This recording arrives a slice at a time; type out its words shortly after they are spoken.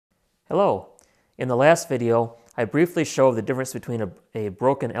Hello. In the last video, I briefly showed the difference between a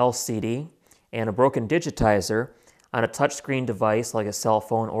broken LCD and a broken digitizer on a touchscreen device like a cell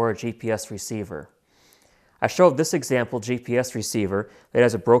phone or a GPS receiver. I showed this example GPS receiver that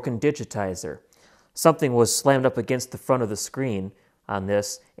has a broken digitizer. Something was slammed up against the front of the screen on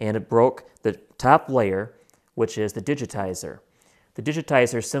this and it broke the top layer, which is the digitizer. The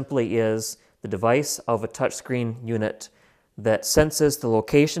digitizer simply is the device of a touchscreen unit that senses the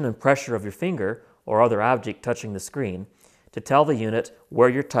location and pressure of your finger or other object touching the screen to tell the unit where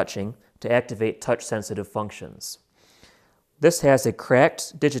you're touching to activate touch-sensitive functions. This has a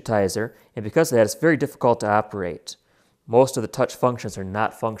cracked digitizer, and because of that, it's very difficult to operate. Most of the touch functions are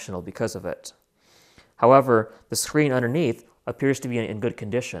not functional because of it. However, the screen underneath appears to be in good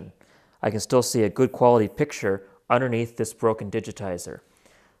condition. I can still see a good quality picture underneath this broken digitizer.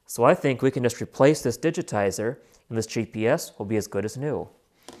 So I think we can just replace this digitizer and this GPS will be as good as new.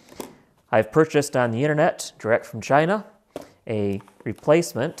 I've purchased on the internet, direct from China, a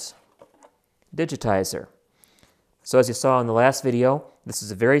replacement digitizer. So as you saw in the last video, this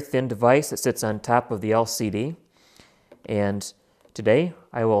is a very thin device that sits on top of the LCD. And today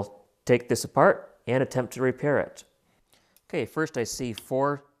I will take this apart and attempt to repair it. Okay, first I see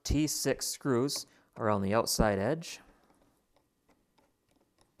 4 T6 screws around the outside edge.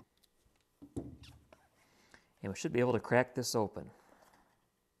 And we should be able to crack this open.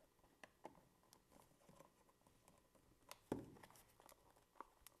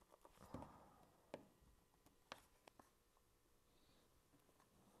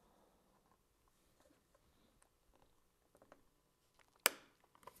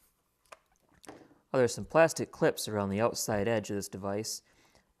 Oh, there's some plastic clips around the outside edge of this device.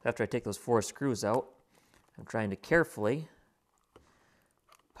 After I take those 4 screws out, I'm trying to carefully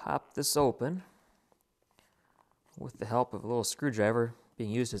pop this open with the help of a little screwdriver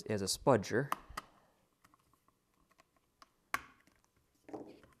being used as a spudger.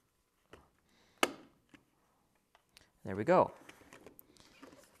 There we go.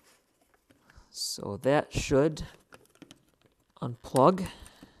 So that should unplug.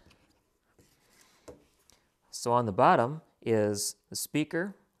 So on the bottom is the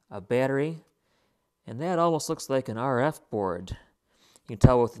speaker, a battery, and that almost looks like an RF board. You can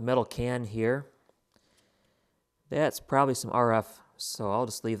tell with the metal can here. That's probably some RF, so I'll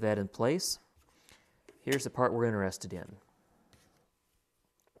just leave that in place. Here's the part we're interested in.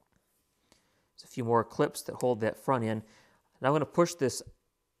 There's a few more clips that hold that front in. And I'm going to push this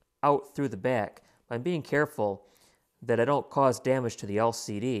out through the back. But I'm being careful that I don't cause damage to the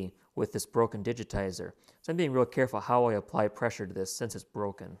LCD with this broken digitizer. So I'm being real careful how I apply pressure to this since it's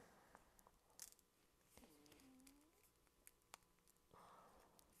broken.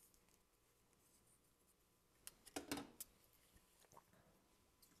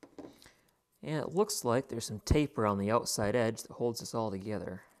 And it looks like there's some tape around the outside edge that holds this all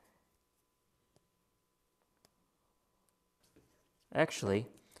together. Actually,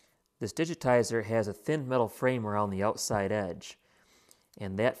 this digitizer has a thin metal frame around the outside edge,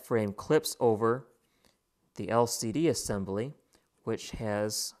 and that frame clips over the LCD assembly, which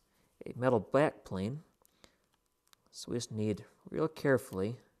has a metal backplane. So we just need real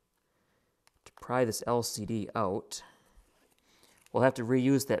carefully to pry this LCD out. We'll have to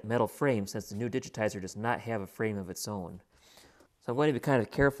reuse that metal frame since the new digitizer does not have a frame of its own. So I'm going to be kind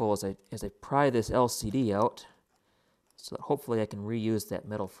of careful as I pry this LCD out so that hopefully I can reuse that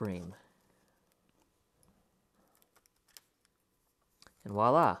metal frame. And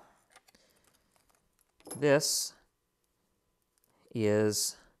voila! This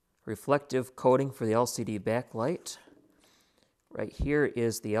is reflective coating for the LCD backlight. Right here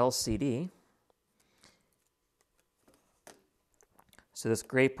is the LCD. So this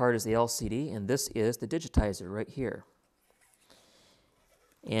gray part is the LCD, and this is the digitizer right here.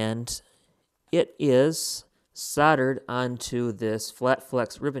 And it is soldered onto this flat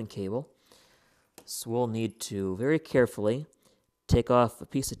flex ribbon cable. So we'll need to very carefully take off a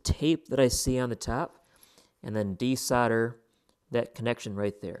piece of tape that I see on the top and then desolder that connection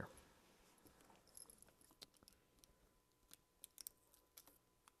right there.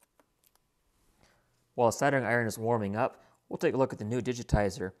 While the soldering iron is warming up, we'll take a look at the new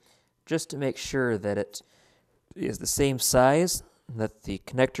digitizer just to make sure that it is the same size, that the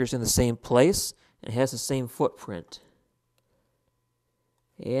connector is in the same place, and has the same footprint.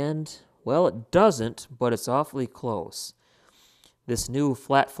 And, well, it doesn't, but it's awfully close. This new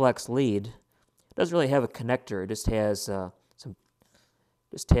flat flex lead doesn't really have a connector. It just has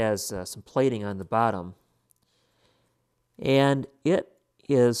some plating on the bottom. And it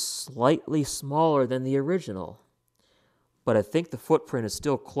is slightly smaller than the original. but I think the footprint is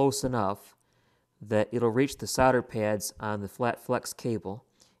still close enough that it'll reach the solder pads on the flat flex cable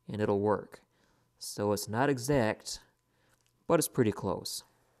and it'll work. So it's not exact, but it's pretty close.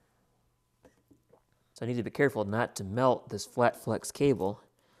 So I need to be careful not to melt this flat flex cable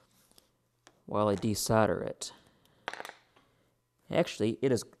while I desolder it. Actually,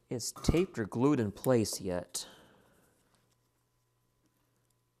 it's taped or glued in place yet.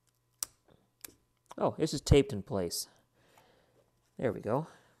 Oh, this is taped in place. There we go.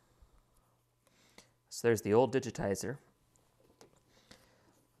 So there's the old digitizer.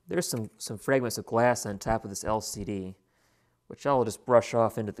 There's some fragments of glass on top of this LCD, which I'll just brush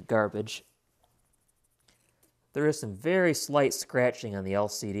off into the garbage. There is some very slight scratching on the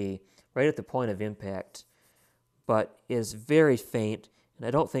LCD right at the point of impact, but is very faint, and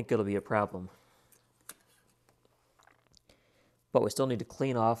I don't think it'll be a problem. But we still need to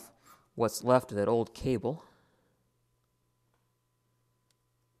clean off what's left of that old cable.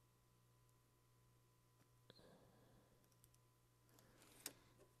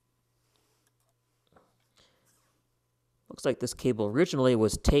 Looks like this cable originally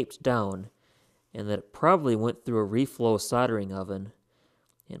was taped down and that it probably went through a reflow soldering oven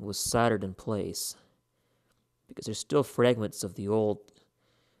and was soldered in place, because there's still fragments of the old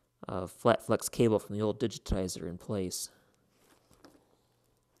flat flex cable from the old digitizer in place.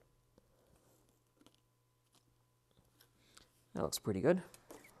 That looks pretty good.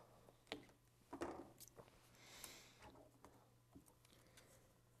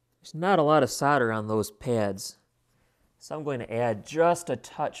 There's not a lot of solder on those pads, so I'm going to add just a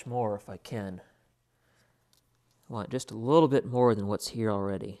touch more if I can. I want just a little bit more than what's here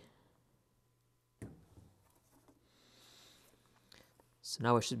already. So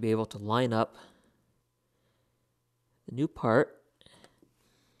now I should be able to line up the new part,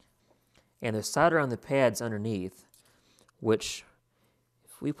 and there's solder on the pads underneath, which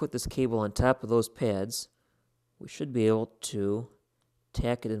if we put this cable on top of those pads, we should be able to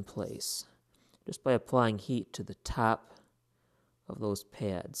tack it in place just by applying heat to the top of those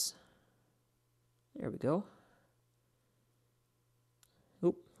pads. There we go.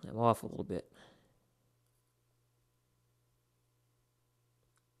 Oop, I'm off a little bit.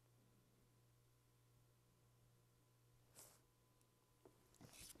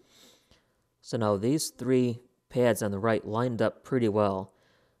 So now these three pads on the right lined up pretty well,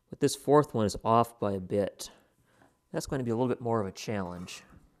 but this fourth one is off by a bit. That's going to be a little bit more of a challenge.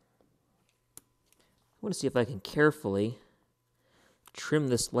 I want to see if I can carefully trim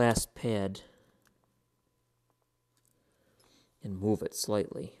this last pad and move it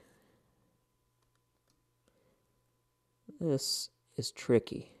slightly. This is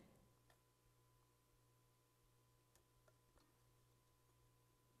tricky.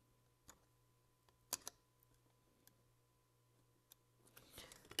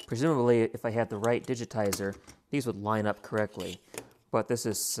 Presumably, if I had the right digitizer, these would line up correctly. But this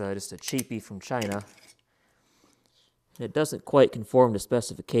is just a cheapie from China. And it doesn't quite conform to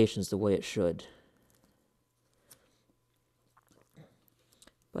specifications the way it should.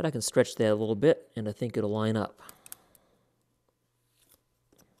 But I can stretch that a little bit, and I think it'll line up.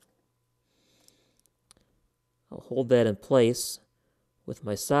 I'll hold that in place with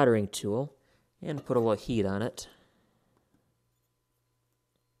my soldering tool and put a little heat on it.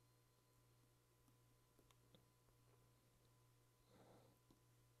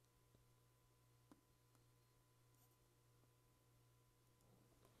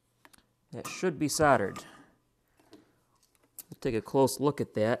 That should be soldered. We'll take a close look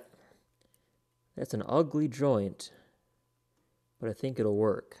at that. That's an ugly joint, but I think it'll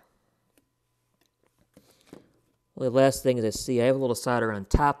work. Well, the last thing is I see I have a little solder on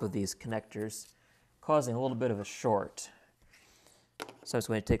top of these connectors, causing a little bit of a short. So I'm just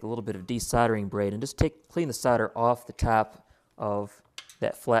going to take a little bit of desoldering braid and just clean the solder off the top of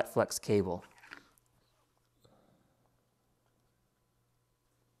that flat flex cable.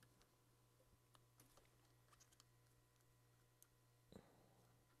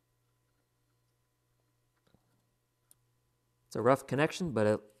 It's a rough connection,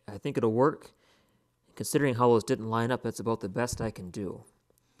 but I think it'll work. Considering how those didn't line up, that's about the best I can do.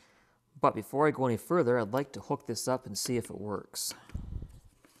 But before I go any further, I'd like to hook this up and see if it works.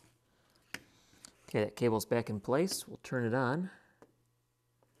 Okay, that cable's back in place. We'll turn it on.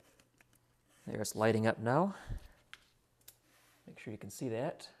 There, it's lighting up now. Make sure you can see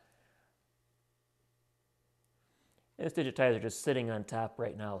that. And this digitizer just sitting on top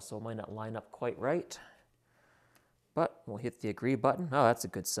right now, so it might not line up quite right. But we'll hit the agree button. Oh, that's a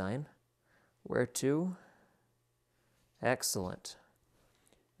good sign. Where to? Excellent.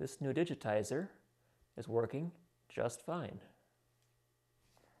 This new digitizer is working just fine.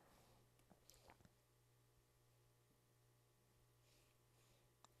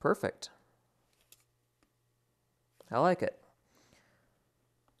 Perfect. I like it.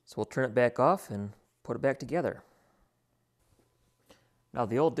 So we'll turn it back off and put it back together. Now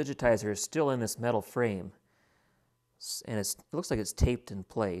the old digitizer is still in this metal frame, and it looks like it's taped in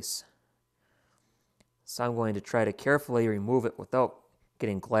place. So I'm going to try to carefully remove it without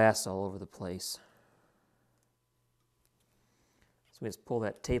getting glass all over the place. So we just pull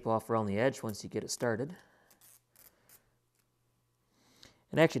that tape off around the edge once you get it started.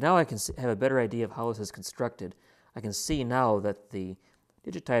 And actually now I can have a better idea of how this is constructed. I can see now that the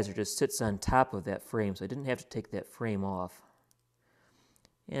digitizer just sits on top of that frame, so I didn't have to take that frame off.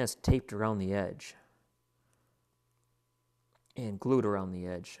 And it's taped around the edge and glued around the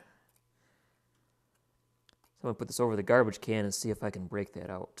edge. So I'm going to put this over the garbage can and see if I can break that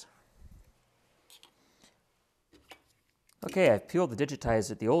out. Okay, I've peeled the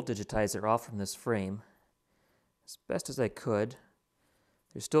digitizer, the old digitizer, off from this frame as best as I could.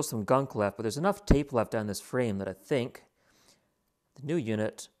 There's still some gunk left, but there's enough tape left on this frame that I think the new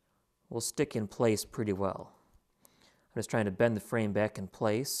unit will stick in place pretty well. I'm just trying to bend the frame back in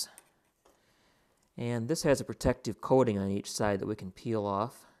place. And this has a protective coating on each side that we can peel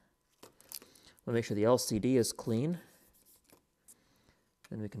off. We'll make sure the LCD is clean.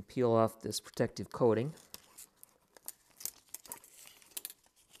 Then we can peel off this protective coating.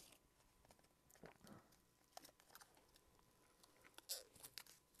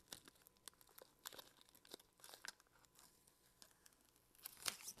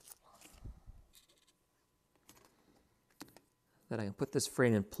 Then I can put this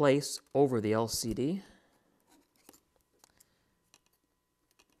frame in place over the LCD.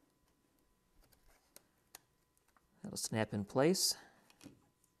 That'll snap in place.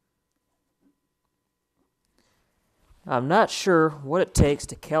 I'm not sure what it takes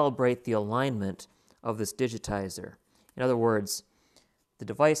to calibrate the alignment of this digitizer. In other words, the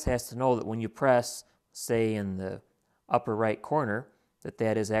device has to know that when you press, say in the upper right corner,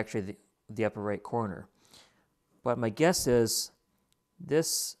 that is actually the upper right corner. But my guess is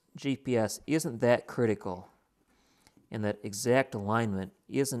this GPS isn't that critical, and that exact alignment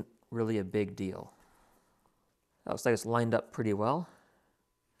isn't really a big deal. That looks like it's lined up pretty well.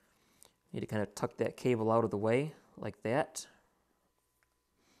 Need to kind of tuck that cable out of the way like that.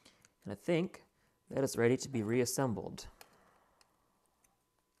 And I think that is ready to be reassembled.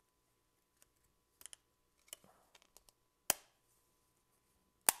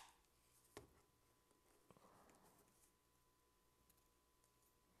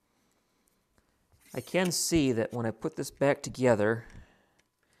 I can see that when I put this back together,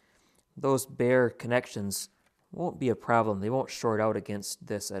 those bare connections won't be a problem. They won't short out against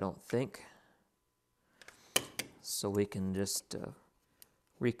this, I don't think. So we can just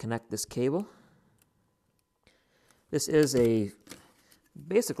reconnect this cable. This is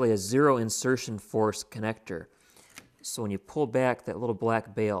basically a zero insertion force connector. So when you pull back that little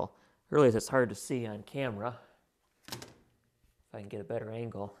black bail, really it's hard to see on camera. If I can get a better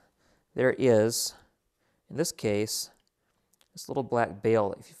angle. There is, in this case, this little black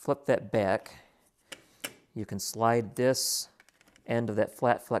bail. If you flip that back, you can slide this end of that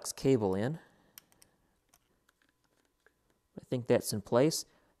flat flex cable in. I think that's in place.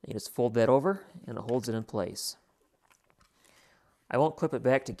 You just fold that over and it holds it in place. I won't clip it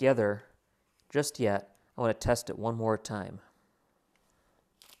back together just yet. I want to test it one more time.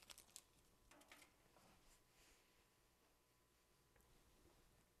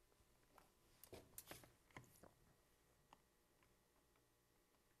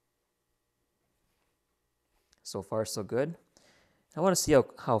 So far, so good. I want to see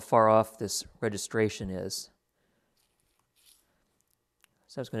how far off this registration is.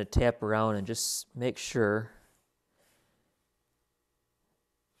 So I'm just going to tap around and just make sure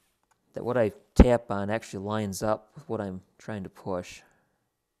that what I tap on actually lines up with what I'm trying to push.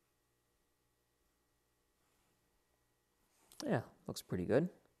 Yeah, looks pretty good.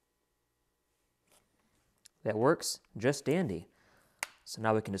 That works just dandy. So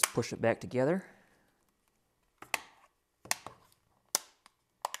now we can just push it back together.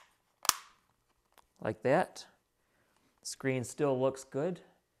 Like that. The screen still looks good.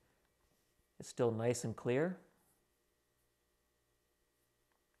 It's still nice and clear.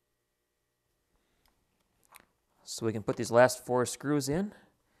 So we can put these last 4 screws in,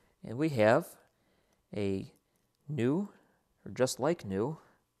 and we have a new, or just like new,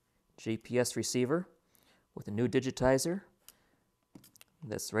 GPS receiver with a new digitizer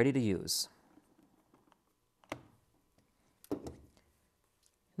that's ready to use.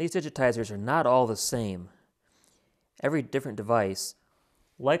 These digitizers are not all the same. every different device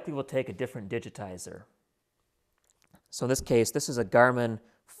likely will take a different digitizer. So in this case, this is a Garmin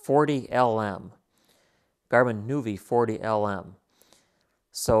 40LM, Garmin Nuvi 40LM.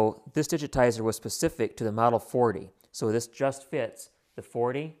 So this digitizer was specific to the Model 40. So this just fits the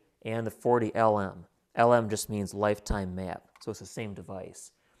 40 and the 40LM. LM just means lifetime map, so it's the same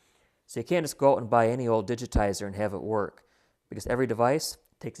device. So you can't just go out and buy any old digitizer and have it work, because every device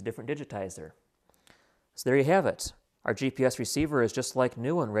takes a different digitizer. So there you have it. Our GPS receiver is just like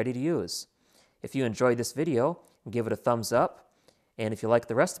new and ready to use. If you enjoyed this video, give it a thumbs up, and if you like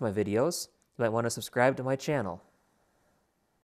the rest of my videos, you might want to subscribe to my channel.